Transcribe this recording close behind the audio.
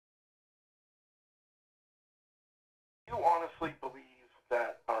honestly believe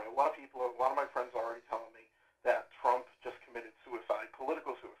that, a lot of people, a lot of my friends are already telling me that Trump just committed suicide,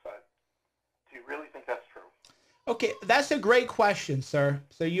 political suicide. Do you really think that's true? Okay, that's a great question, sir.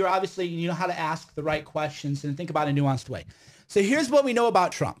 So you're obviously, you know how to ask the right questions and think about it in a nuanced way. So here's what we know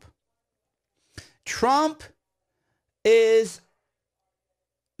about Trump. Trump is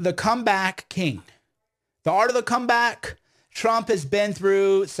the comeback king. The art of the comeback. Trump has been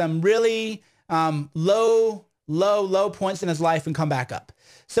through some really low points in his life and come back up.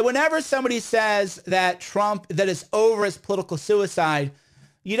 So whenever somebody says that Trump, that is over his political suicide,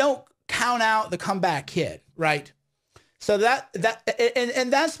 you don't count out the comeback kid, right? So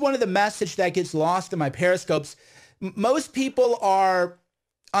and that's one of the message that gets lost in my periscopes. Most people are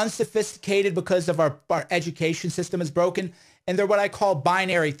unsophisticated because of our education system is broken, and they're what I call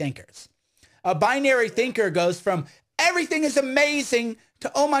binary thinkers. A binary thinker goes from everything is amazing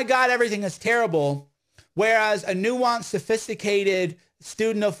to, oh my God, everything is terrible. Whereas a nuanced, sophisticated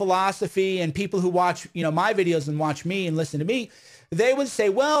student of philosophy and people who watch, my videos and watch me and listen to me, they would say,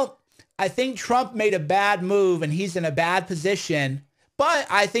 well, I think Trump made a bad move and he's in a bad position, but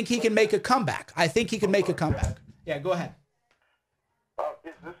I think he can make a comeback. I think he can make a comeback. Yeah, go ahead.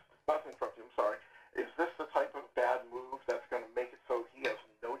 Is this, not to interrupt you, I'm sorry, is this the type of bad move that's going to make it so he has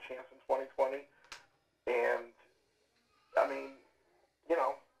no chance in 2020? And,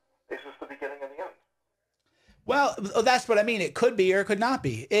 is this the beginning of the end? Well, that's what I mean. It could be or it could not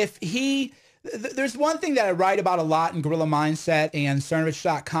be. There's one thing that I write about a lot in Guerrilla Mindset and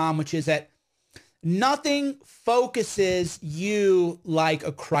Cernovich.com, which is that nothing focuses you like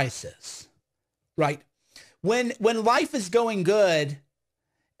a crisis, right? When life is going good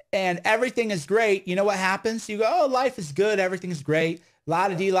and everything is great, you know what happens? You go, oh, life is good, everything's great,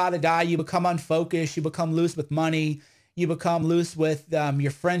 la-da-dee, la-da-da. You become unfocused, you become loose with money, you become loose with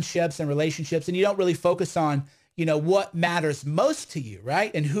your friendships and relationships, and you don't really focus on, what matters most to you, right?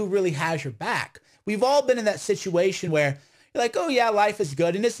 And who really has your back. We've all been in that situation where you're like, oh yeah, life is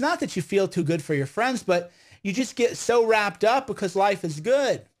good. And it's not that you feel too good for your friends, but you just get so wrapped up because life is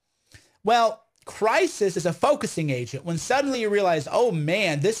good. Well, crisis is a focusing agent. When suddenly you realize, oh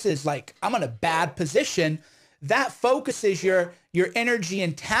man, this is like, I'm in a bad position, that focuses your energy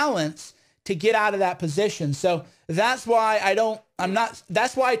and talents to get out of that position. So that's why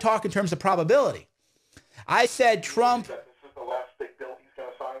that's why I talk in terms of probability. I said Trump. This is the last big bill he's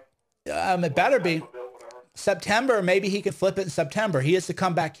going to sign? It better be. September, maybe he can flip it in September. He is the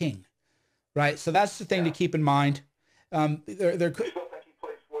comeback king, right? So that's the thing to keep in mind. You still think he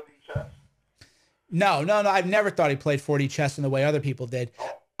plays 4D chess? No. I've never thought he played 4D chess in the way other people did.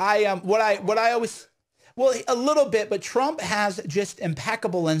 What I always, well, a little bit, but Trump has just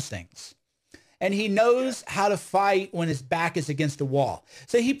impeccable instincts. And he knows how to fight when his back is against the wall.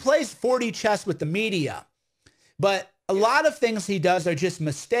 So he plays 4D chess with the media. But a lot of things he does are just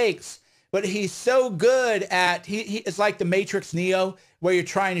mistakes. But he's so good at, it's like the Matrix Neo, where you're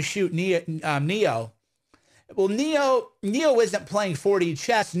trying to shoot Neo. Well, Neo isn't playing 4D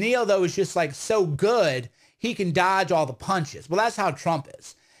chess. Neo, though, is just like so good, he can dodge all the punches. Well, that's how Trump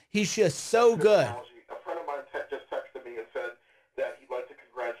is. He's just so good. A friend of mine just texted me and said that he'd like to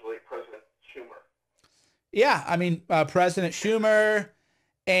congratulate President Schumer. Yeah, I mean, President Schumer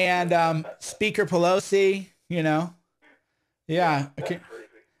and Speaker Pelosi, Yeah. That's crazy.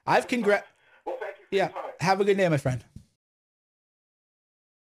 Well, thank you for your time. Have a good day, my friend.